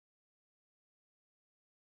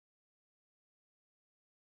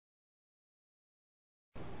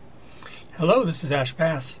Hello, this is Ash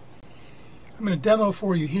Bass. I'm going to demo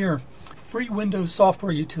for you here a free Windows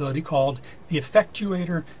software utility called the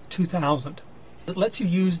Effecturator 2000. It lets you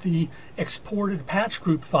use the exported patch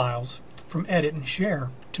group files from Edit and Share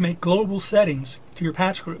to make global settings to your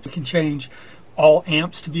patch group. We can change all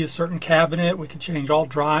amps to be a certain cabinet, we can change all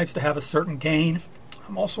drives to have a certain gain,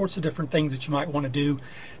 all sorts of different things that you might want to do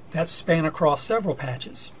that span across several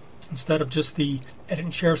patches, instead of just the Edit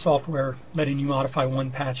and Share software letting you modify one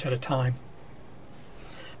patch at a time.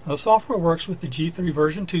 Now, the software works with the G3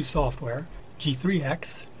 version 2 software,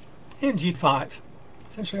 G3X, and G5.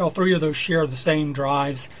 Essentially all three of those share the same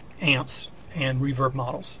drives, amps, and reverb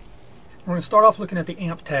models. We're going to start off looking at the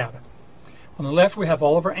amp tab. On the left we have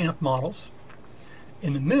all of our amp models.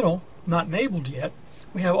 In the middle, not enabled yet,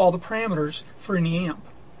 we have all the parameters for any amp.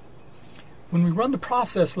 When we run the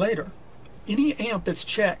process later, any amp that's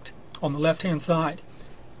checked on the left hand side,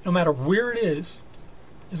 no matter where it is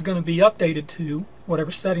going to be updated to whatever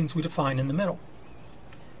settings we define in the middle.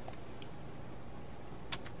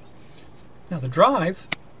 Now the drive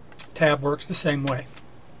tab works the same way.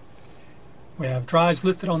 We have drives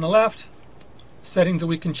listed on the left, settings that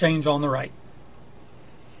we can change on the right.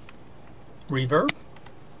 Reverb,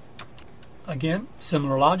 again,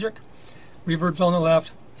 similar logic. Reverb's on the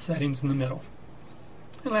left, settings in the middle.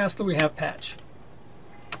 And lastly we have patch.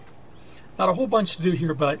 Not a whole bunch to do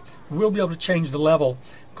here, but we'll be able to change the level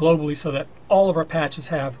globally so that all of our patches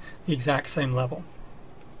have the exact same level.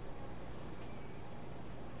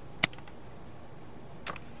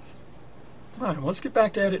 Alright, well, let's get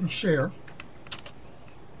back to Edit and Share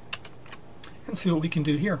and see what we can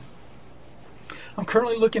do here. I'm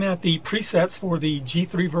currently looking at the presets for the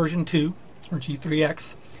G3 version 2 or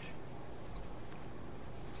G3X.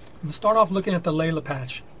 I'm going to start off looking at the Layla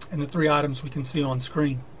patch and the three items we can see on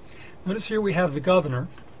screen. Notice here we have the governor.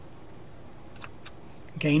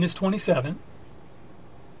 Gain is 27.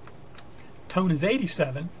 Tone is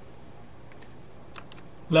 87.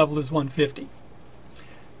 Level is 150.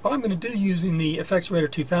 What I'm going to do using the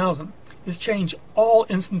Effecturator 2000 is change all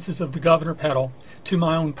instances of the governor pedal to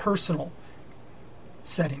my own personal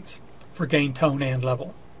settings for gain, tone, and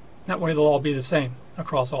level. That way they'll all be the same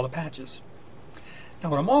across all the patches. Now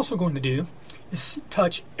what I'm also going to do is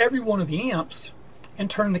touch every one of the amps and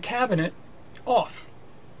turn the cabinet off.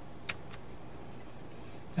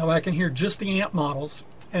 That way I can hear just the amp models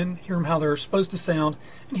and hear them how they're supposed to sound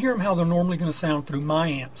and hear them how they're normally going to sound through my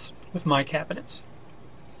amps with my cabinets.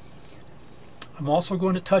 I'm also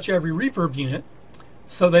going to touch every reverb unit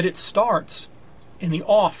so that it starts in the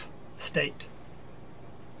off state.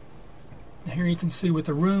 Now here you can see with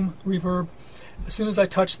the room reverb, as soon as I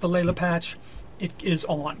touch the Layla patch, it is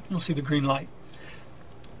on. You'll see the green light.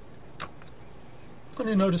 And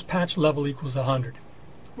you notice patch level equals 100.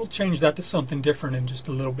 We'll change that to something different in just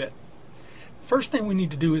a little bit. First thing we need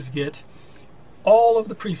to do is get all of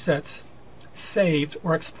the presets saved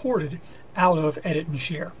or exported out of Edit and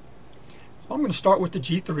Share. So I'm going to start with the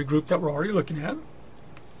G3 group that we're already looking at.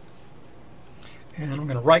 And I'm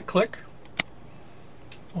going to right click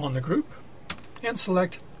on the group and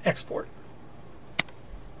select Export.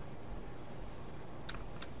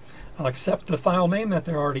 I'll accept the file name that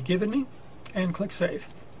they're already given me and click Save.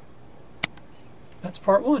 That's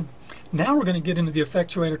part one. Now we're going to get into the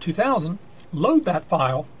Effecturator 2000, load that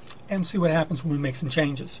file, and see what happens when we make some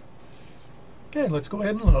changes. Okay, let's go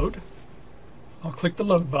ahead and load. I'll click the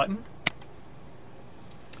Load button.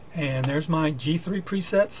 And there's my G3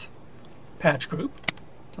 presets patch group.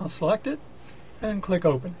 I'll select it and click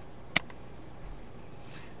Open.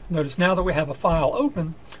 Notice now that we have a file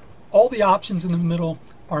open, all the options in the middle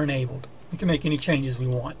are enabled. We can make any changes we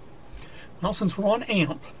want. Now since we're on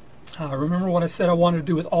amp, remember what I said I wanted to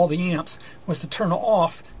do with all the amps was to turn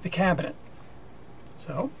off the cabinet.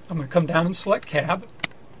 So I'm going to come down and select Cab.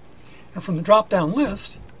 And from the drop down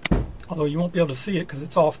list, although you won't be able to see it because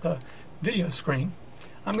it's off the video screen,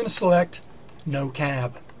 I'm going to select No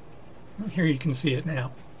Cab. And here you can see it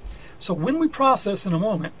now. So when we process in a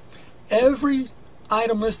moment, every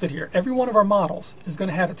item listed here, every one of our models is going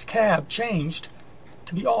to have its cab changed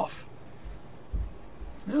to be off.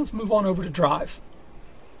 Now let's move on over to drive.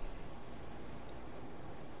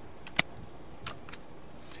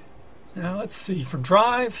 Now let's see, for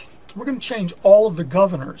drive, we're going to change all of the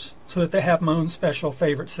governors so that they have my own special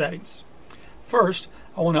favorite settings. First,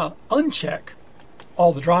 I want to uncheck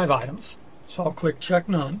all the drive items, so I'll click Check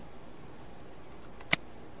None.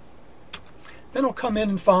 Then I'll come in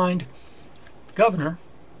and find governor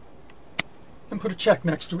and put a check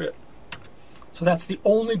next to it. So that's the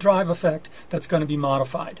only drive effect that's going to be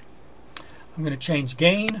modified. I'm going to change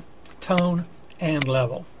gain, tone, and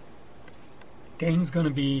level. Gain's going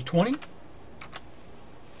to be 20,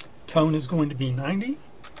 Tone is going to be 90,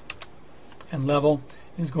 and level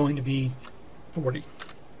is going to be 40.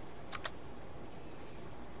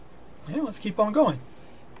 Yeah, let's keep on going.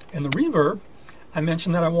 In the reverb, I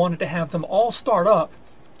mentioned that I wanted to have them all start up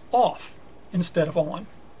off instead of on.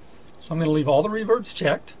 So I'm going to leave all the reverbs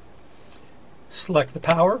checked, select the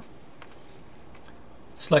power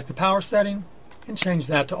setting, and change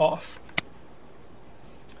that to off.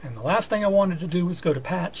 And the last thing I wanted to do was go to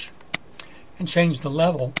patch and change the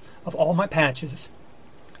level of all my patches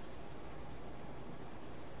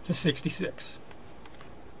to 66.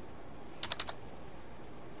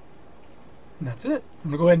 And that's it.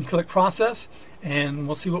 I'm going to go ahead and click process, and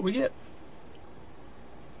we'll see what we get.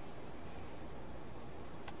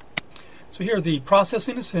 So here the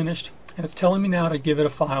processing is finished, and it's telling me now to give it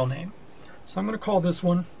a file name. So I'm going to call this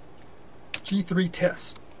one G3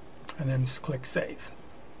 test, and then click save.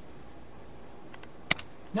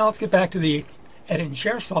 Now let's get back to the edit and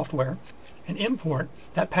share software and import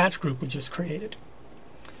that patch group we just created.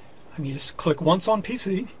 I need to click once on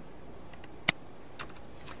PC,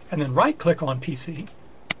 and then right click on PC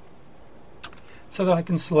so that I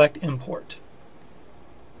can select import.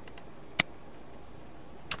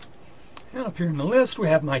 And up here in the list we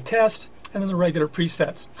have my test and then the regular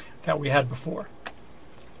presets that we had before.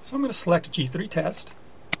 So I'm going to select G3 test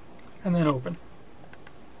and then open.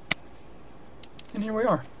 And here we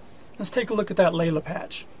are. Let's take a look at that Layla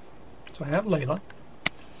patch. So I have Layla.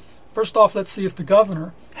 First off, let's see if the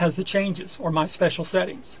governor has the changes or my special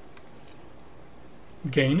settings.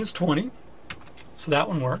 Gain is 20, so that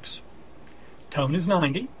one works. Tone is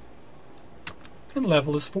 90, and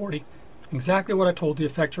level is 40. Exactly what I told the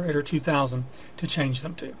Effecturator 2000 to change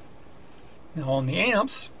them to. Now on the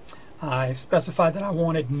amps, I specified that I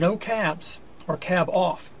wanted no cabs or cab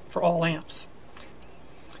off for all amps.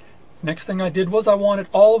 Next thing I did was I wanted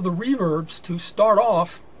all of the reverbs to start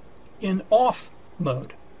off in off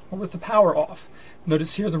mode, or with the power off.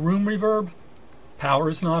 Notice here the room reverb, power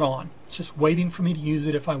is not on. It's just waiting for me to use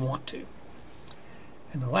it if I want to.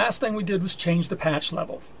 And the last thing we did was change the patch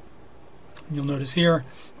level. And you'll notice here,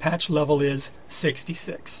 patch level is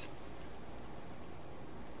 66.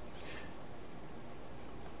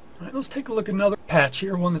 All right, let's take a look at another patch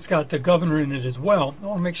here, one that's got the governor in it as well. I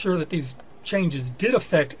want to make sure that these changes did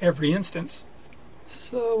affect every instance.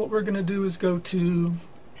 So what we're going to do is go to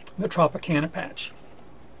the Tropicana patch.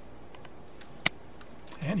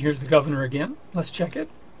 And here's the governor again. Let's check it.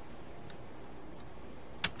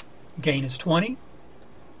 Gain is 20.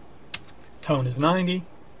 Tone is 90.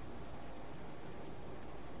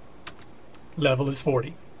 Level is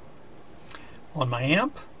 40. On my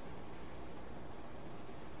amp,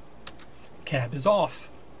 cab is off.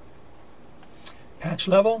 Patch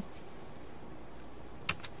level,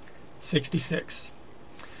 66.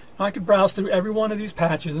 Now I could browse through every one of these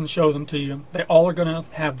patches and show them to you. They all are going to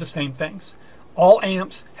have the same things. All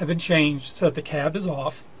amps have been changed so that the cab is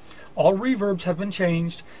off. All reverbs have been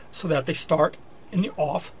changed so that they start in the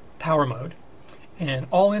off power mode. And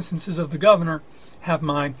all instances of the governor have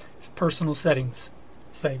my personal settings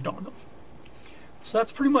saved on them. So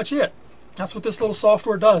that's pretty much it. That's what this little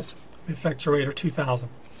software does, Effecturator 2000.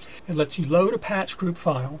 It lets you load a patch group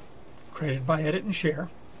file created by Edit and Share,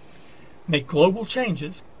 make global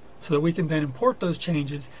changes so that we can then import those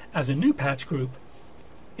changes as a new patch group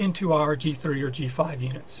into our G3 or G5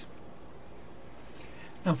 units.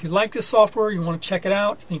 Now if you like this software, you want to check it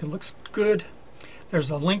out, you think it looks good,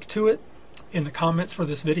 there's a link to it in the comments for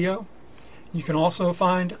this video. You can also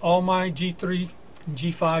find all my G3 and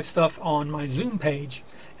G5 stuff on my Zoom page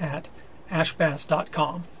at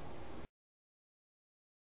ashbass.com.